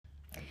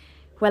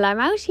Well,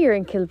 I'm out here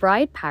in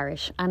Kilbride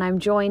Parish and I'm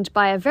joined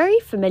by a very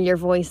familiar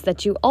voice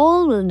that you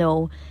all will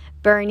know,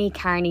 Bernie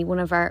Kearney, one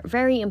of our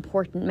very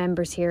important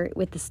members here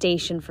with the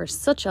station for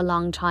such a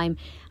long time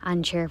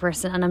and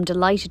chairperson, and I'm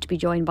delighted to be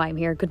joined by him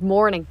here. Good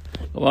morning.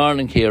 Good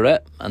morning, Ciara,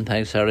 and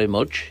thanks very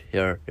much.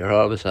 You're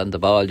always on the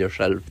ball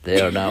yourself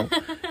there now.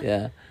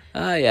 Yeah.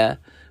 Yeah.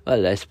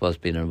 Well, I suppose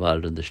being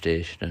involved in the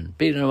station and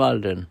being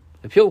involved in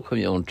a few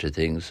community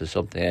things is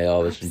something I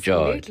always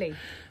enjoyed.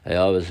 I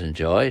always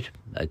enjoyed.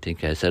 I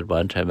think I said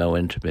one time I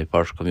went to my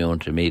first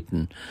community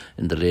meeting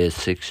in the late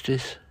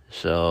 60s,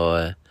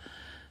 so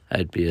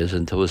I'd be as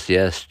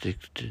enthusiastic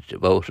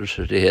about it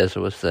today as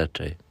I was that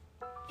time.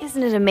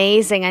 Isn't it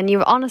amazing? And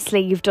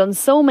you've done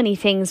so many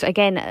things,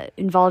 again,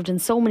 involved in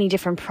so many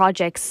different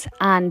projects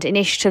and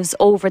initiatives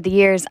over the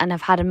years and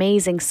have had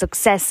amazing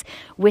success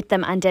with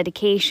them and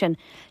dedication.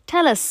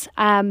 Tell us,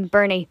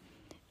 Bernie,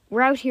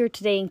 we're out here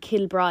today in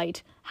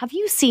Kilbride. Have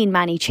you seen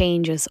many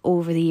changes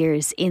over the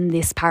years in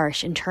this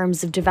parish in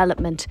terms of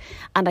development?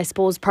 And I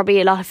suppose probably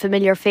a lot of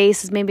familiar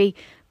faces, maybe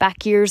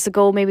back years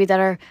ago, maybe that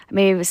are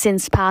maybe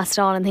since passed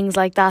on and things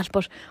like that.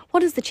 But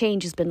what has the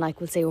changes been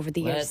like, we'll say, over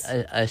the years?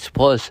 I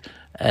suppose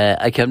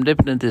I came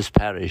living in this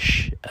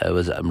parish.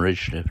 I'm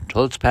originally from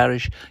Tulse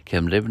Parish,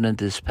 came living in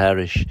this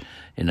parish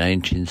in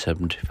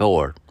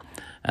 1974.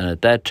 And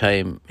at that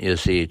time, you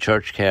see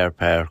Church Car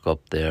Park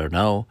up there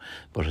now,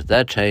 but at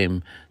that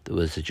time, there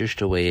was just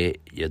a way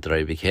you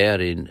drive a car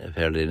in, a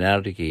fairly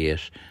narrow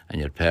gate, and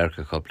you'd park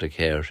a couple of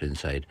cars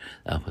inside.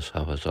 That was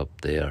what was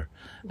up there.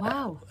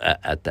 Wow.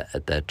 At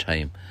that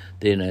time.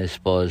 Then I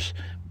suppose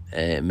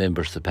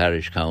members of the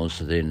parish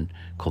council then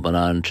coming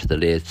on to the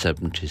late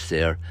 70s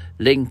there,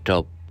 linked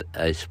up,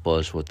 I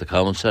suppose, with the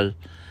council,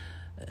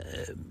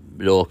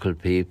 local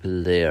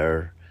people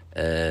there,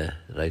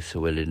 like Sir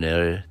Willie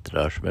Neary, the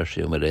Lord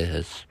Mercy Willie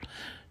has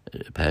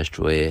passed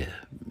away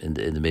in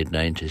the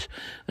mid-90s.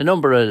 A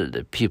number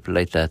of people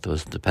like that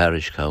was in the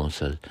parish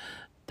council.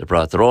 They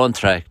brought their own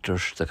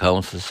tractors, the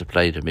council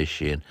supplied a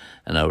machine,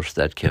 and out of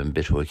that came a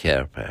bit of a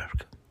car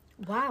park.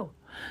 Wow.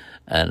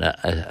 And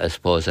I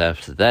suppose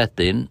after that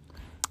then,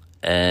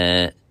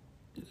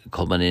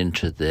 coming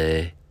into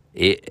the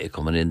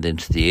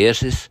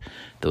 80s,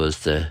 there was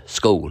the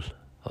school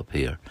up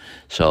here.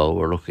 So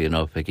we're lucky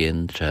enough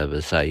again to have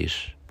a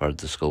site for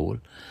the school.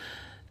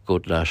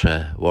 Good lot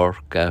of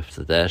work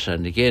after that,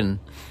 and again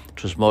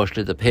it was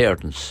mostly the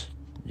parents,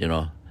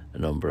 a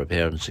number of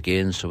parents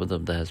again, some of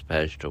them that has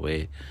passed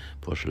away,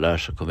 put a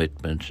lot of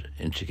commitment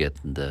into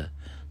getting the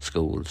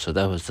school. So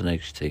that was the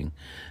next thing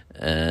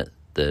that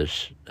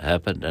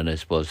happened. And I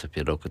suppose if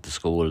you look at the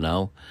school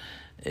now,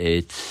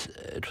 it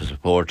was a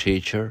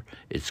 4-teacher,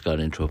 it's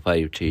gone into a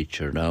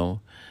 5-teacher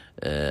now.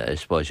 I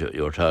suppose you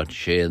were talking to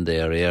Shane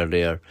there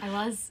earlier. I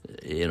was.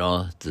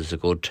 There's a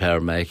good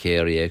tarmac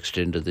area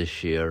extended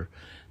this year.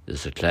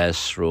 There's a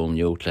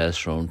new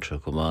classroom to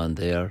come on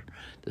there.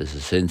 There's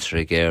a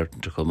sensory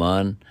garden to come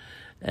on.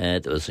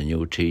 There was a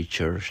new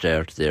teacher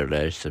started there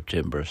last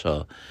September.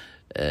 So,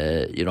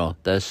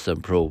 that's the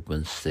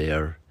improvements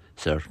there,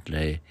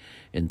 certainly,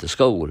 in the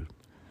school.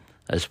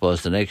 I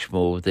suppose the next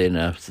move then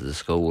after the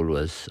school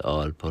was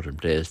all put in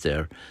place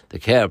there. The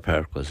car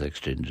park was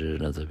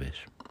extended another bit.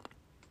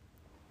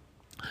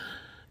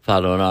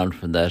 Following on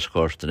from that, of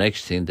course, the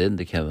next thing then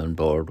that came on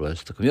board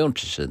was the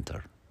community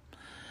centre.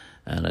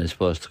 And I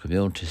suppose the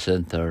community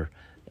centre,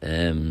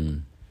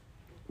 fair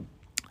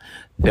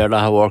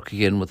lot of work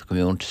again with the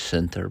community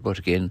centre, but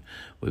again,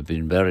 we've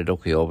been very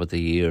lucky over the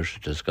years.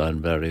 It has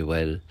gone very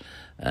well,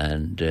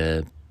 and,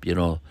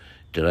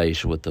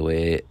 delighted with the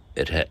way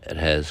it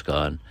has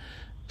gone.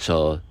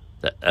 So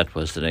that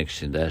was the next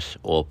thing that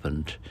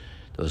opened.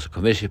 There was a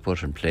committee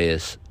put in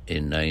place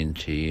in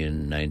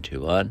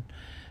 1991.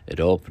 It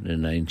opened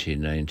in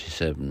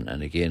 1997,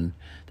 and again,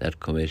 that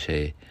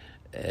committee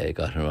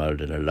got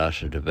involved in a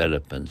lot of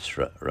developments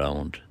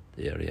around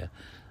the area.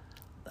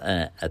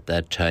 At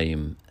that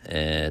time,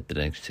 the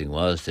next thing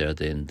was there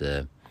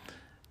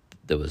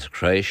was a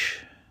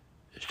creche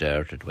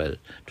started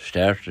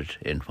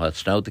in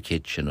what's now the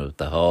kitchen of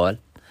the hall.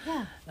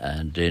 Yeah.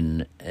 And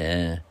in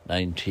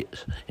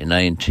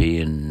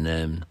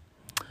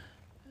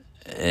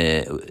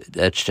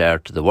that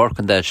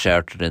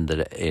started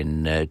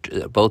in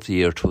about the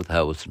year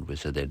 2000. We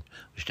started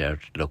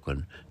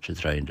looking to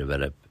try and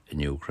develop a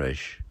new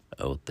creche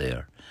out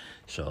there.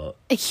 So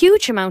a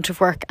huge amount of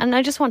work. And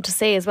I just want to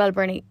say as well,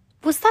 Bernie,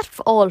 was that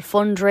all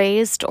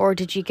fundraised, or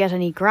did you get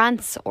any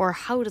grants, or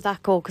how did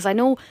that go? Because I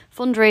know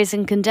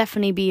fundraising can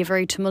definitely be a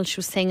very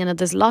tumultuous thing, and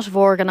there's a lot of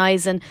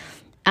organising.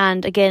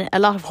 And again, a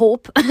lot of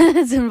hope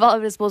is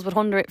involved, I suppose, with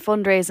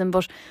fundraising.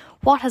 But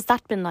what has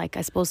that been like,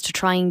 I suppose, to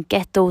try and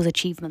get those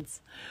achievements?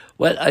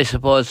 Well, I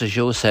suppose, as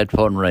you said,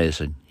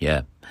 fundraising,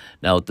 yeah.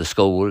 Now, the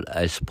school,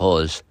 I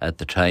suppose, at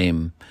the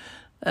time,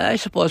 I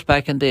suppose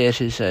back in the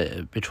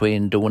 80s,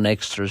 between doing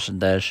extras and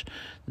that,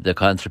 the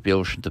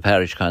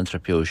parish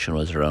contribution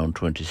was around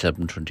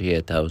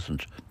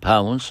 28,000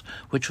 pounds,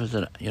 which was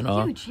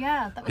Huge,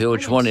 yeah. That was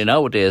huge brilliant. money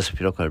nowadays if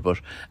you look at it.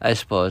 But I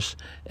suppose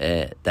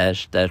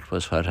that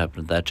was what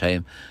happened at that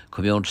time.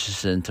 Community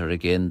centre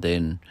again.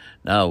 Then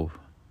now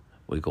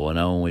we go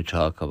now and we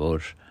talk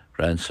about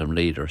grants from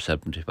Leader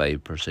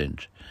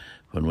 75%.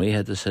 When we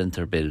had the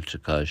centre built,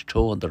 it cost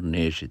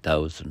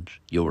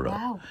 €280,000.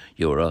 Wow.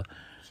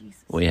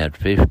 Jesus. We had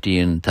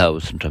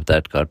 15,000 of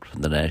that got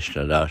from the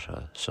National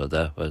Lotto. So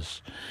that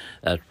was,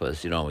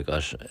 we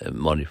got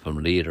money from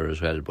Leader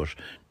as well, but,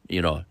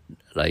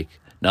 like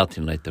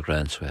nothing like the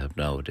grants we have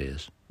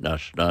nowadays.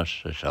 Not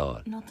at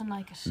all. Nothing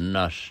like it.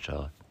 Not at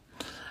all.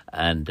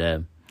 And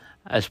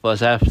I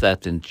suppose after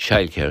that in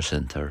childcare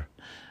centre,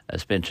 I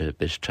spent a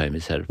bit of time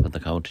myself on the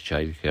County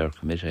Childcare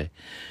Committee.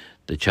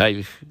 The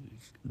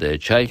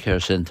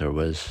childcare centre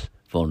was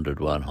funded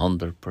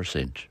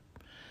 100%.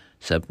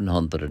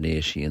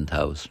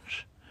 718,000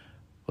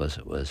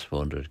 was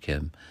funded,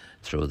 came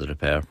through the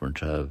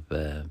Department of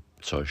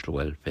Social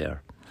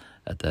Welfare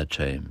at that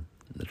time.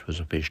 It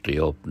was officially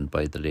opened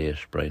by the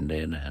late Brian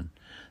Lenihan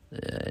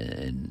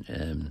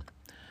in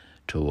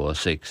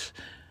 2006.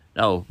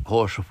 Now, of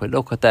course, if we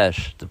look at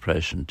that, the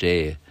present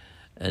day,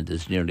 and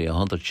there's nearly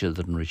 100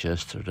 children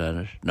registered on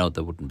it. Now,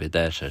 there wouldn't be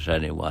that at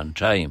any one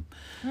time,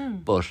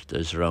 but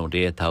there's around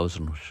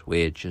 8,000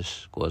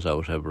 wages goes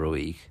out every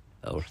week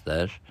out of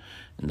that,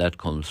 and that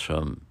comes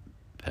from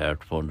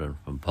part funding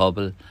from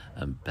Pobble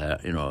and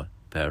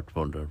part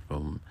funding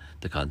from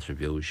the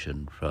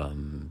contribution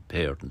from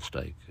parents,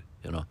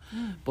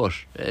 But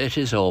it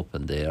is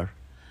open there.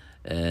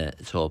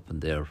 It's open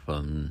there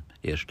from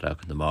 8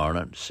 o'clock in the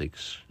morning,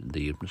 6 in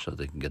the evening, so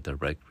they can get their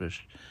breakfast,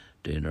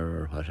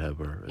 dinner or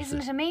whatever.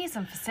 Isn't it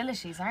amazing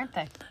facilities, aren't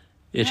they?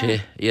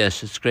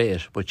 Yes, it's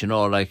great. But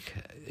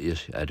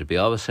it'd be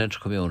always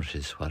central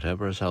communities,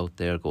 whatever is out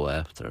there, go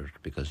after it,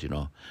 because,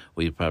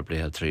 we probably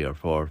have 3 or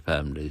 4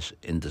 families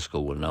in the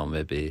school now,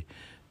 maybe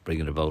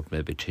bringing about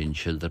maybe 10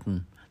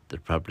 children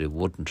that probably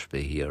wouldn't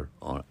be here,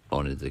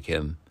 only they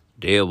came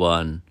day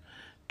one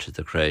to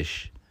the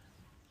creche.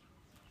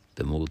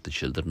 They moved the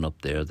children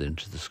up there then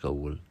to the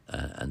school,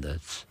 and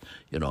that's,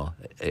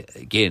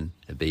 again,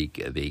 a big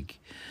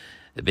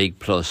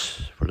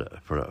plus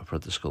for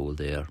the school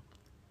there.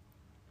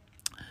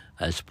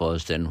 I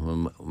suppose then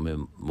when we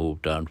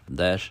moved on from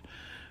that,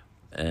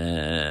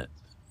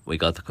 we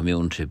got the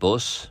community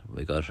bus.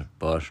 We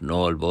bought an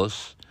old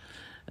bus.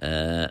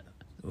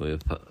 We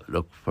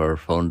looked for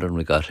funding.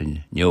 We got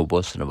a new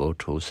bus in about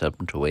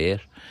 2007,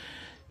 2008.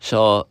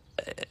 So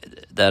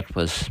that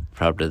was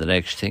probably the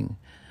next thing.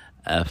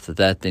 After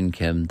that then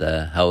came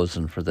the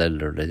housing for the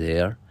elderly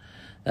there.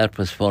 That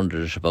was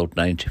funded at about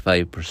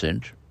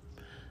 95%.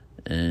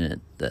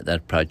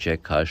 That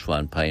project cost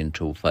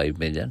 $1.25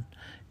 million.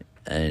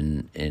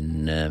 In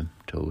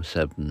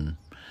 2007,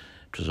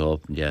 it was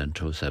opened in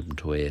 2007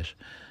 to 8.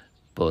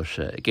 But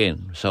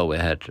again, so we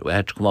had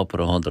to come up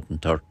with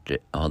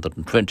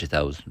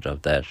 120,000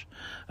 of that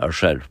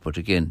ourselves. But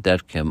again,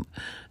 that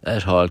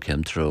all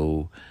came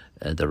through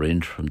the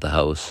rent from the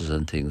houses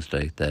and things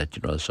like that.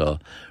 So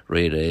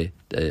really,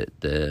 I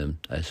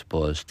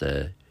suppose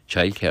the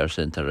childcare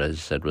centre, as I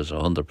said, was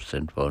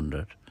 100%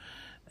 funded.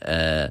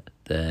 The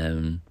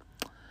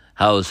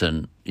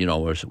housing,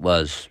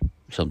 was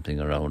something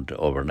around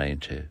over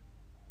 90%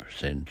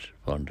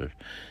 funded.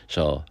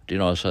 So,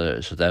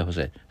 so that was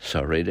it.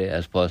 So really, I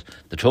suppose,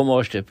 the two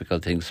most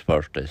difficult things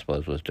first, I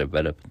suppose, was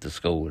developing the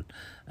school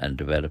and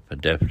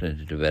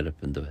definitely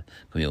developing the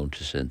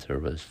community centre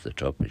was the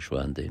toughest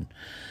one then.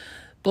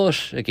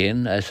 But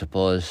again, I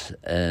suppose,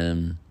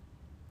 the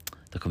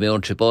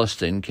community bus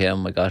then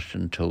came, we got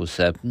in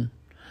 2007.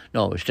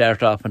 No, we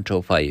started off in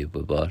 2005,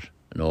 we bought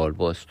an old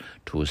bus.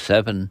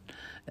 2007,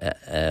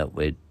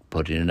 we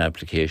put in an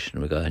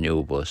application, we got a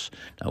new bus.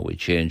 Now we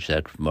changed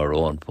that from our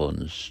own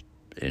funds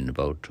in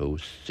about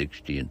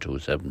 2016,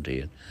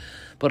 2017.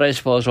 But I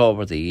suppose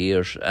over the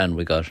years, and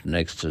we got an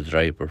extra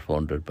driver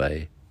funded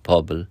by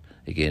Pobble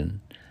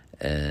again,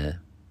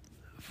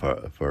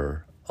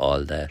 for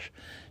all that.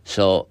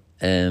 So,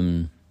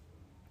 looking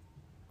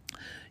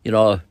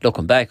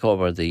back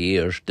over the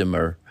years, them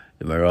are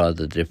all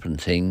the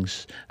different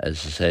things.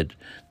 As I said,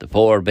 the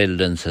 4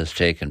 buildings has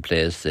taken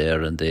place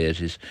there in the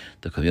 80s.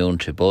 The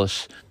community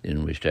bus,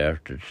 then we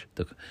started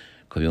the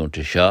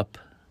community shop.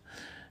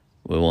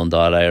 We won the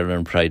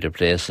All-Ireland Pride of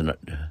Place, and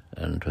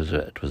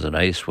it was a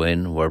nice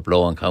win. We're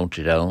blowing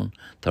county down,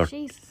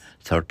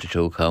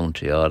 32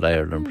 county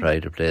All-Ireland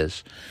Pride of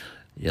Place,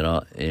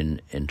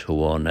 in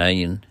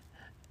 2009.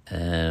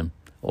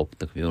 Opened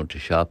the community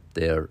shop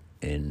there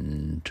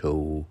in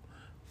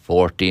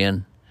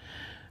 2014.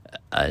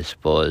 I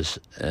suppose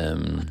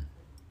the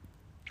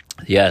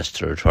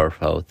Astor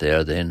turf out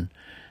there then,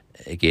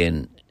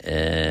 again,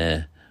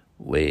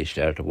 we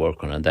started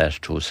working on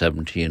that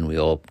 2017. We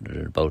opened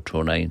it about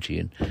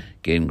 2019,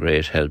 getting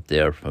great help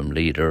there from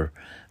Leader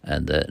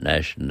and the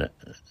National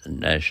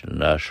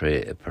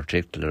Lottery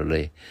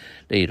particularly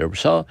leader.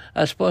 So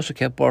I suppose we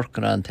kept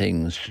working on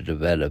things to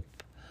develop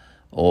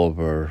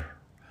over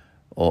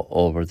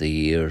the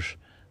years,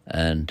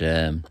 and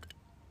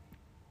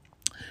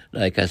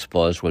like I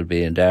suppose we'll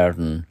be in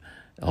Darden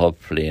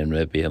hopefully in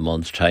maybe a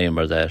month's time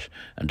or that,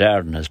 and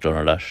Darden has done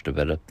a lot of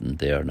development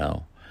there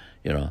now.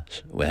 You know,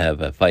 we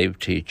have a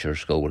 5-teacher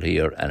school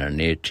here and an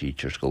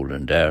 8-teacher school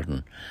in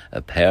Darden,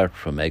 apart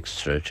from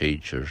extra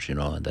teachers, you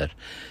know, and that.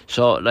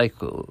 So, like,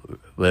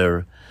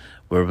 we're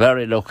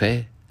very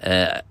lucky.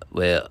 But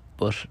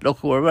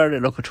look, we're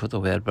very lucky too that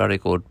we had very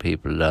good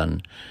people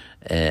on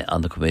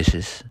the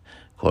committees.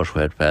 Of course,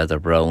 we had Father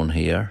Brown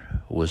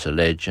here, who was a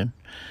legend.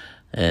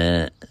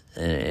 And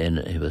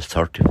he was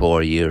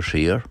 34 years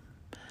here.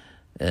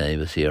 He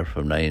was here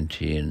from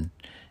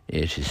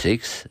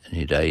 1986, and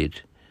he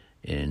died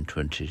in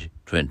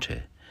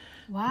 2020.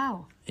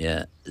 Wow.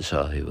 Yeah,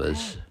 so he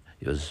was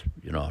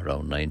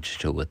around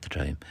 92 at the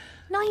time.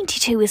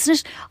 92, isn't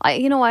it?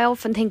 I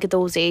often think of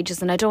those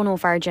ages, and I don't know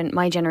if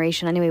my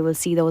generation anyway will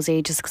see those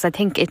ages, because I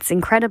think it's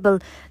incredible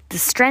the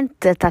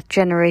strength that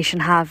generation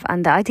have,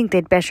 and I think they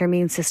had better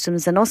immune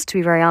systems than us, to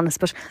be very honest.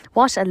 But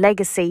what a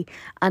legacy!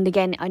 And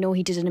again, I know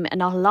he did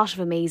a lot of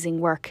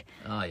amazing work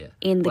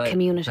in the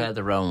community.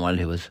 Father Brown, while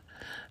he was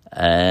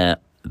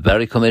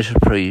very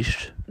committed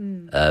priest,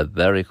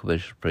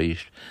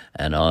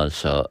 and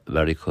also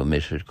very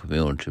committed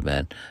community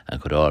man,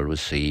 and could always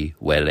see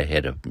well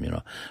ahead of him. You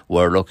know,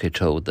 we're lucky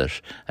too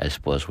that I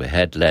suppose we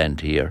had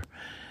land here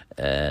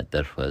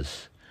that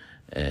was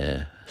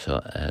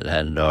so a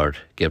landlord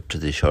gave to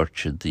the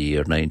church in the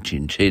year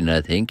 1910,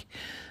 I think,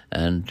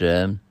 and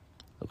of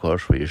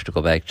course we used to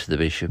go back to the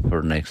bishop for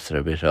an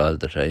extra bit all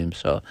the time.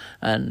 So,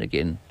 and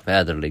again,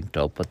 Father linked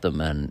up with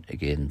them, and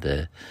again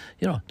there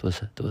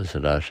was a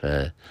lot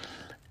of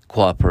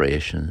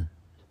cooperation,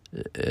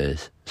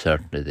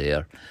 certainly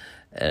there.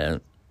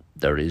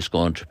 There is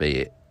going to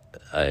be,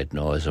 I don't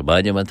know, is a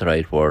monument the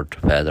right word, to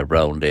Father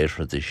Brown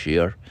later this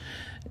year.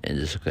 In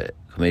this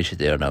committee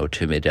there now,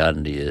 Timmy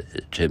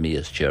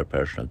is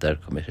chairperson of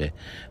that committee,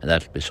 and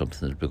that'll be something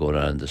that'll be going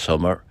on in the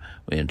summer.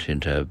 We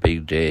intend to have a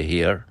big day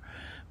here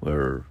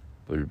where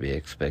we'll be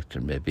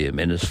expecting maybe a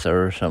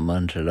minister or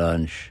someone to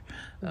launch.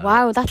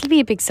 Wow, that'll be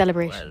a big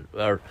celebration.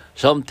 Well, or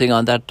something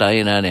on that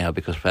line anyhow,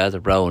 because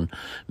Father Brown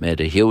made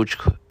a huge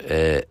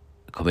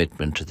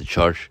commitment to the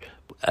church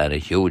and a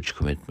huge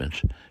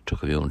commitment to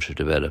community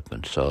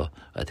development. So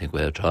I think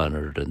we have to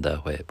honour it in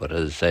that way. But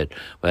as I said,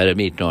 we had a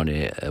meeting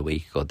only a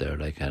week ago there,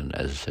 and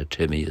as I said,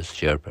 Timmy is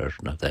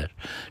chairperson of that,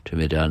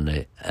 Timmy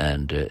Donnelly,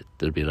 and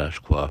there'll be a lot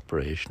of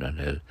cooperation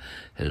and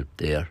help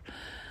there.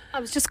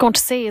 I was just going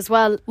to say as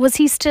well, was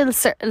he still,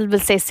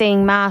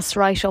 saying Mass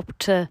right up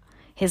to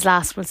his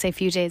last,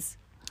 few days?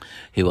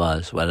 He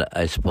was. Well,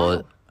 I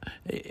suppose.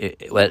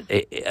 Wow.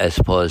 I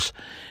suppose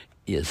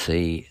you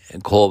see,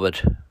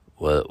 COVID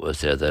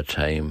was there that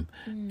time.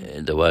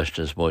 There wasn't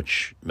as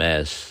much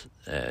Mass.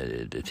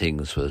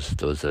 Things were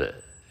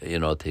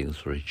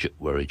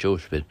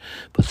reduced a bit,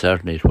 but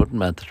certainly it wouldn't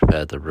matter to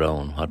Father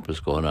Brown what was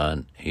going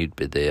on. He'd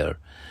be there.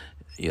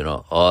 You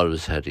know,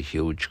 always had a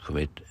huge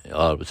commitment.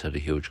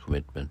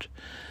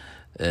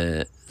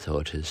 So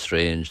it is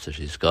strange that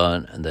he's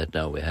gone, and that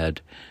now we had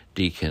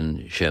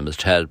Deacon Seamus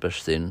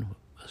Talbot then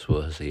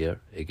was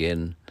here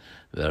again.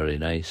 Very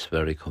nice,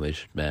 very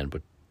committed man.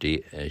 But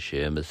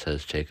Seamus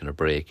has taken a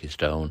break. He's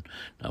down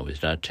now.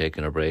 He's not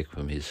taking a break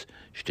from. He's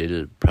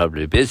still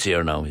probably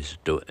busier now. He's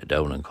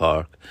down in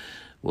Cork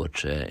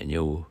with a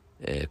new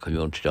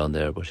community down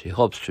there. But he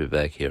hopes to be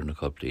back here in a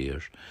couple of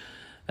years.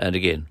 And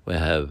again, we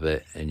have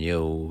a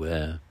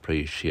new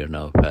priest here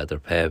now, Father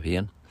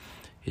Pavian.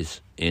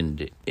 He's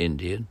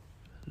Indian,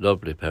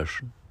 lovely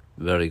person,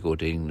 very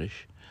good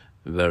English,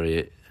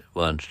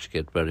 wants to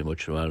get very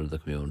much involved in the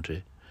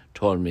community.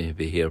 Told me he'd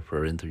be here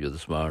for an interview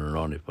this morning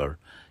only for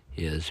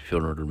his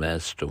funeral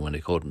mass when he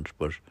couldn't,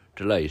 but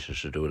delighted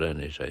to do it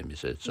any time, he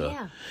said.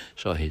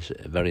 So he's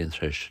very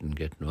interested in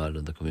getting involved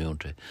in the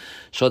community.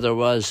 So there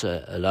was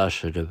a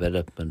lot of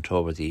development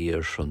over the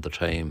years from the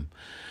time,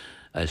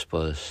 I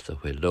suppose,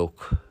 that we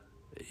look,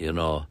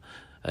 from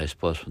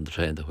the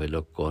time that we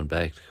look going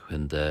back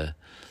when the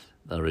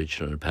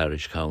original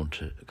parish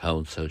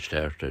council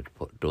started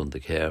doing the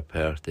car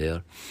park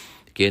there.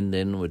 Again,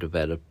 then we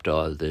developed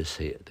all this,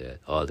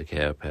 all the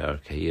car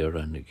park here,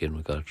 and again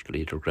we got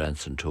Leader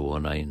Grants in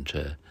 209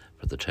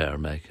 for the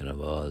tarmac and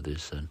of all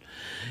this, and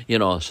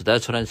so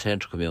that's what I'm saying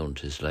to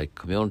communities. Like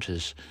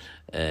communities,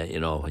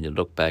 when you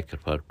look back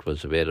at what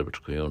was available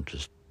to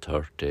communities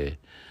 30,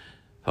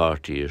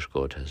 40 years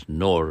ago, it has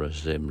no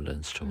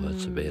resemblance to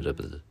what's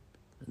available in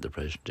the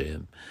present day.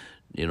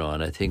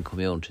 And I think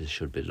communities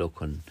should be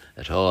looking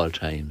at all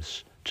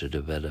times to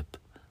develop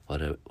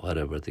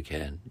whatever they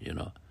can,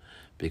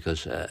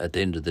 because at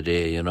the end of the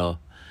day,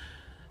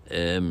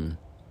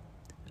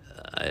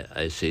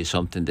 I see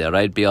something there.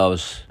 I'd be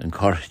always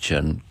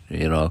encouraging,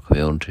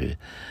 community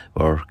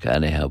work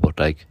anyhow, but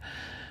like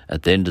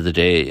at the end of the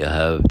day, you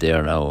have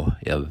there now,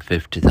 you have a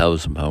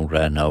 £50,000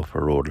 grant now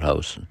for road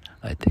housing.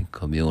 I think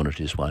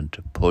communities want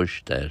to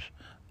push that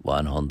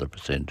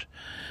 100%.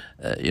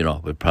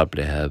 We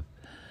probably have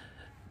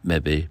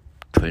maybe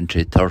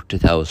 20,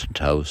 30,000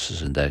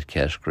 houses in that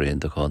category in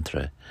the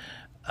country.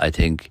 I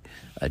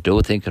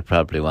do think it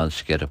probably wants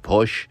to get a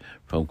push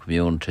from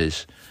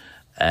communities,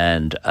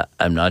 and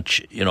I'm not,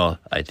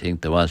 I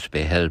think there wants to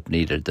be help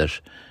needed that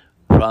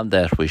from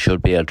that we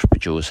should be able to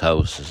produce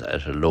houses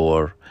at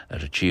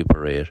a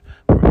cheaper rate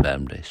for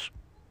families.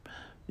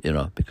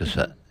 Because,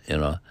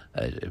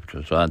 if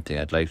there's one thing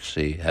I'd like to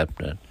see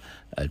happening,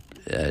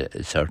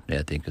 certainly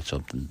I think it's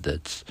something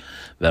that's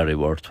very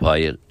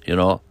worthwhile.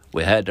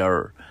 We had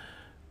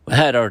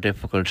our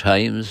difficult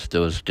times.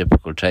 There was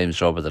difficult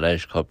times over the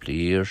last couple of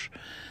years,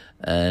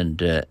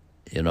 and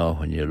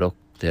when you look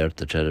there at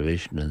the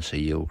television and see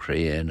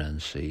Ukraine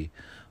and see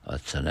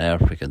what's in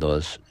Africa,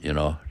 those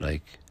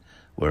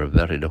we're a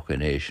very lucky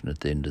nation at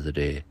the end of the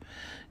day.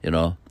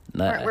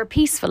 We're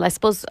peaceful. I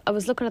suppose I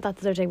was looking at that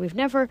the other day. We've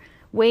never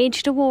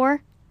waged a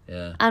war,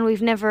 and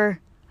we've never,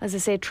 as I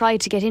say,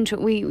 tried to get into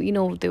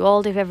it.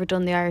 All they've ever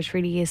done, the Irish,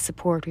 really is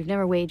support. We've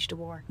never waged a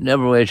war.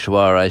 Never waged a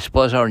war. I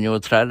suppose our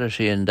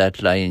neutrality in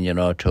that line,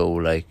 too,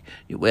 like,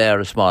 we are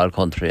a small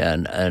country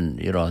and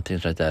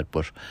things like that.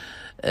 But,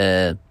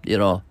 I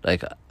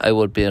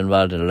would be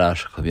involved in a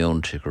lot of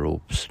community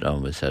groups now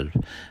myself.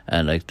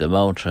 And, the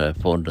amount of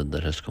funding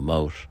that has come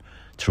out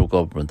through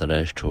government the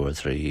last 2 or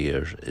 3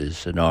 years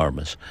is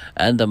enormous.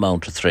 And the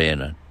amount of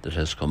training that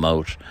has come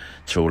out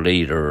through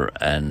Leader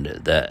and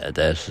that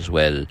as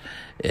well,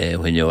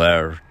 when you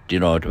are,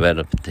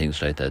 developing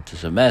things like that,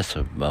 there's a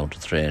massive amount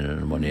of training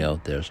and money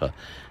out there. So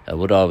I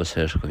would always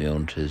say to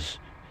communities,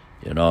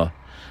 look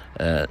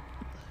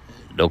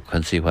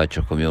and see what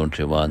your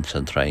community wants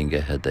and try and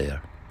get ahead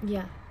there.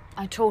 Yeah,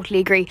 I totally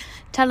agree.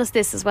 Tell us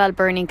this as well,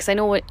 Bernie, because I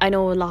know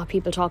a lot of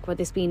people talk about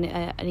this being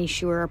an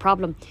issue or a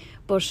problem,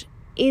 but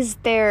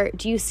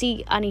do you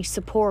see any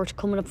support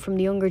coming up from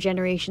the younger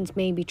generations,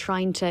 maybe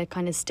trying to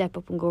kind of step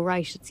up and go,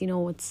 right,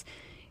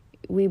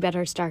 we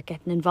better start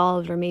getting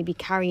involved, or maybe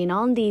carrying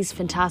on these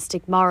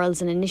fantastic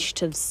morals and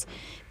initiatives?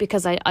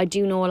 Because I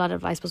do know a lot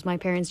of, I suppose, my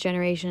parents'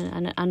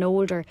 generation and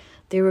older,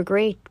 they were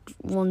great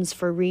ones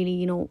for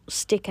really,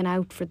 sticking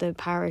out for the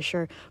parish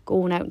or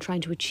going out and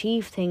trying to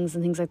achieve things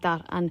and things like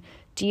that. And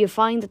do you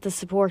find that the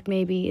support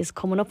maybe is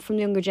coming up from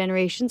the younger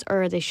generations,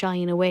 or are they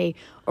shying away?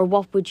 Or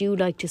what would you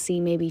like to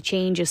see maybe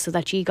changes so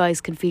that you guys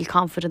can feel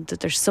confident that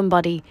there's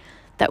somebody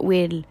that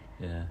will,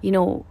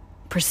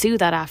 pursue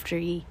that after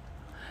you?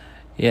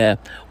 Yeah,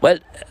 well,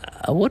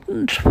 I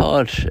wouldn't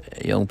fault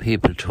young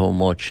people too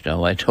much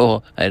now. I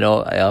know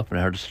I often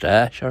heard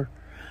Stasher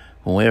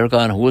when we were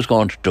gone, who was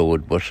going to do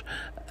it, but,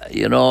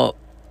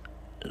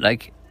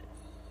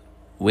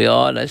 we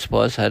all, I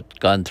suppose, had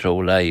gone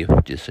through life,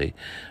 you see,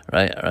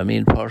 right? I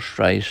mean, first,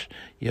 right,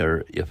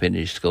 you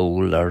finish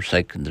school or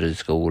secondary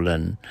school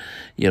and,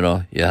 you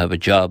have a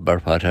job or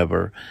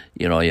whatever,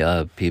 you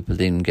have people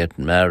then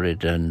getting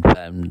married and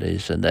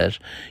families and that,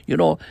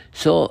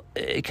 so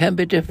it can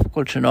be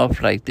difficult enough,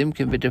 them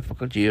can be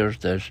difficult years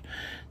that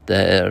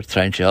they're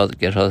trying to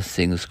get other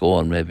things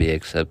going, maybe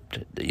except,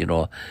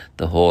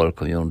 the whole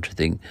community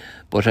thing.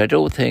 But I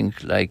do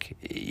think,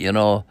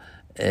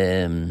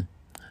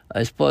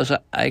 I suppose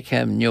I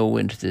came new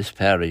into this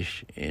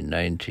parish in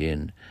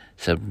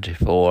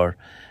 1974,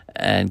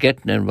 and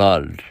getting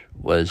involved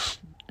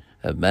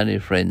have many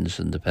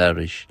friends in the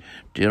parish,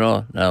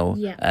 now?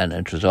 Yeah. And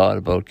it was all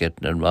about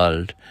getting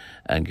involved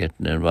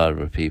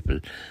with people.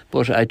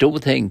 But I do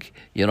think,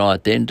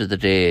 at the end of the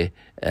day,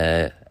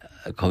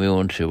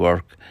 community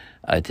work,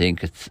 I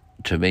think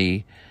to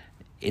me,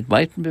 it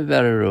mightn't be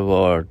very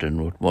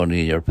rewarding with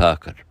money in your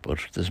pocket, but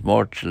there's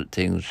more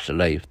things to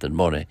life than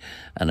money.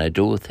 And I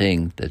do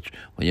think that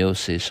when you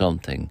see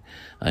something,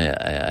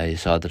 I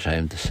saw the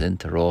time the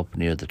centre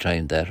opened, the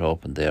time that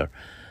opened there,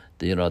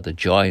 the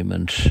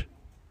enjoyment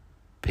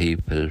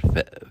people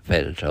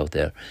felt out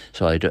there.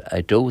 So I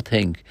do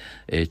think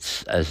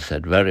it's, as I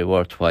said, very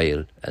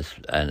worthwhile. I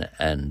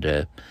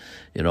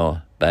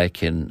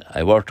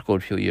worked a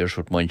good few years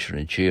with Muncher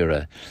and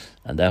Ciara,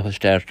 and that was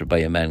started by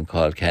a man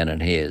called Canon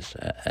Hayes,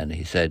 and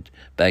he said,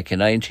 back in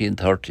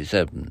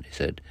 1937, he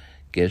said,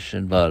 get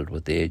involved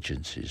with the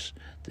agencies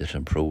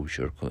that'll help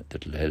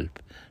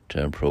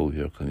to improve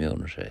your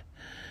community.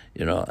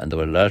 And there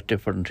were a lot of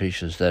different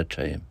issues that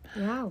time.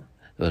 Wow.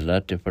 There was a lot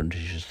of different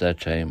issues that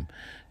time.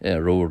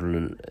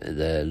 Rural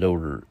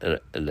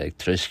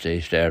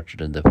electricity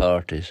started in the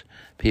 40s.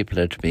 People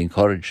had to be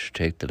encouraged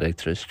to take the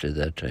electricity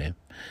that time.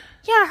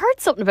 Yeah, I heard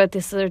something about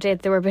this the other day.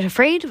 They were a bit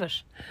afraid of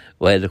it.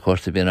 Well, of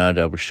course, there'd been a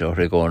double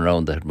story going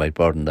around that it might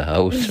burn the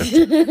house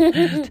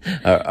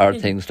or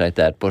things like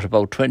that. But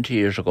about 20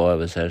 years ago, I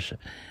was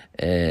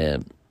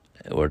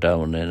we're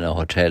down in a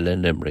hotel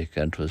in Limerick,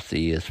 and it was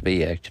the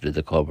ESB actually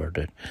that covered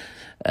it.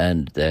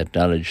 And they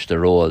acknowledged the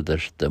role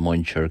that the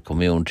Muncher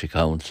community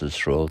councils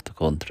throughout the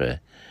country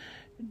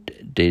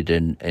did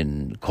in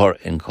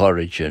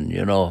encouraging,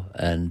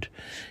 and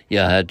you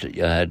had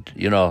the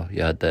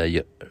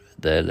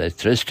the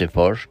electricity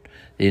first,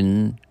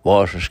 then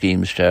water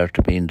schemes start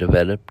being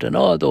developed and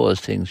all those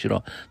things,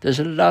 There's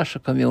a lot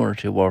of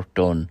community work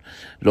done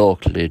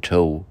locally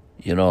too,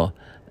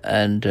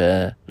 and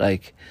you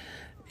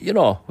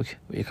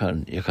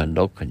can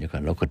look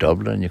at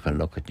Dublin, you can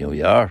look at New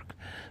York,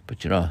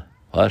 but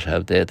what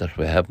have they that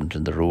we haven't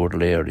in the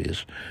rural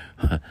areas?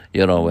 We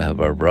have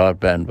our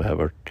broadband, we have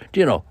our,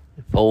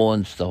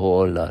 phones, the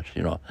whole lot,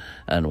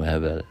 and we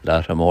have a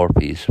lot of more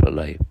peaceful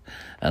life.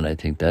 And I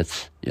think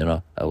that's,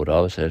 I would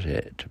always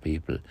say to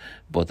people,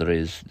 but there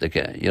is,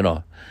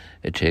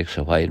 it takes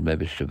a while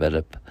maybe to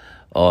develop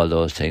all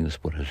those things,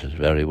 but it is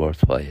very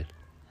worthwhile.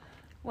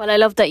 Well, I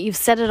love that you've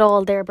said it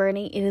all there,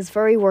 Bernie. It is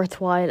very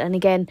worthwhile. And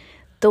again,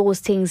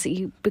 those things that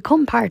you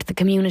become part of the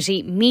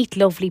community, meet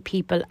lovely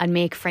people and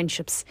make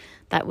friendships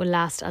that will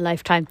last a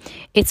lifetime.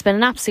 It's been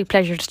an absolute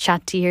pleasure to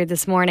chat to you here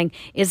this morning.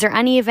 Is there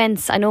any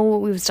events? I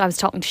know I was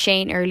talking to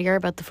Shane earlier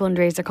about the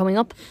fundraiser coming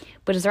up,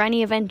 but is there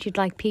any event you'd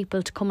like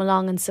people to come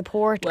along and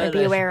support or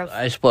be aware of?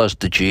 I suppose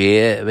the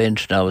GA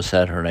event now is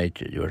Saturday night.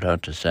 You were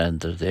down to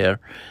Sanders there.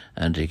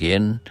 And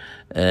again,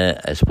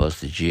 I suppose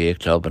the GA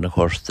club, and of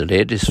course the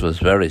ladies was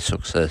very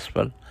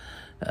successful.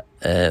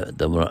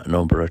 The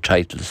number of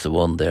titles they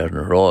won there in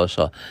a row,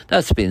 so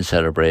that's been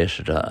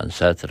celebrated on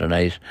Saturday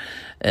night.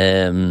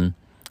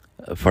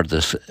 For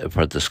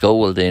the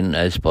school, then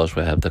I suppose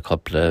we have the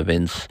couple of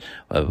events.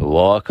 We have a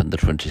walk on the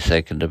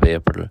 22nd of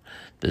April.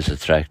 There's a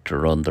tractor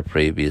run the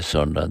previous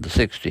Sunday on the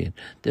 16th.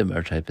 Them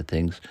are type of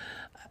things.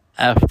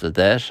 After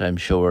that, I'm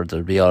sure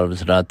there'll be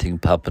always another thing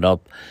popping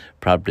up.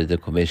 Probably the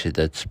committee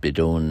that's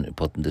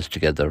putting this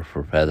together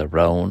for Father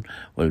Brown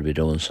will be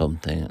doing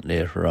something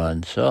later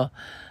on. So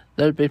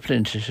there'll be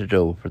plenty to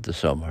do for the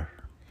summer.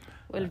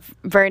 Well,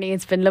 Bernie,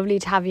 it's been lovely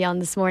to have you on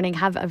this morning.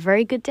 Have a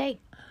very good day.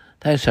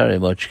 Thanks very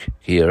much,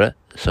 Ciara.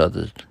 So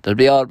there'll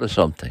be always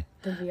something.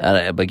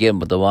 And again,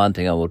 but the one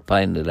thing I would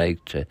finally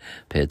like to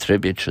pay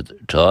tribute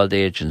to all the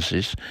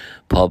agencies,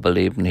 Pobble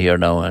even here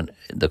now in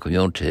the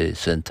community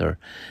centre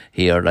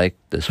here, like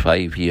there's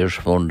 5 years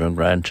funding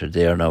granted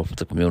there now for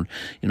the community.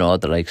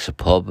 The likes of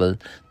Pobble,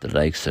 the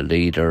likes of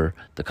Leader,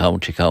 the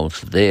County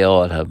Council, they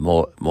all have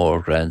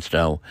more grants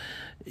now.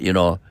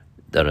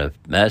 They're a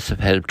massive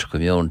help to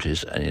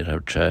communities, and you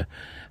have to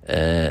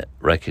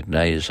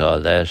recognise all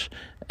that.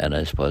 And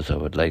I suppose I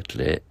would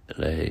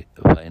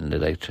finally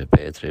like to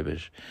pay a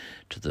tribute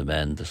to the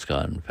man that's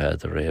gone,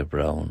 Father Ray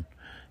Brown.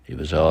 He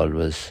was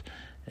always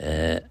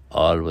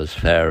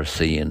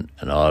fair-seeing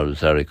and always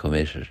very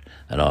committed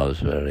and always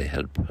very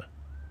helpful.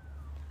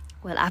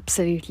 Well,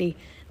 absolutely.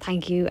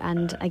 Thank you.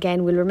 And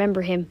again, we'll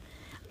remember him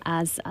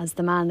as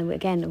the man who,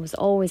 again, was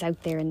always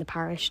out there in the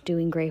parish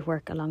doing great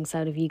work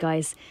alongside of you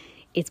guys.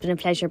 It's been a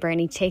pleasure,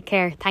 Bernie. Take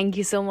care. Thank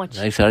you so much.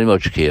 Thanks very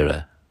much,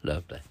 Ciara.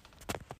 Lovely.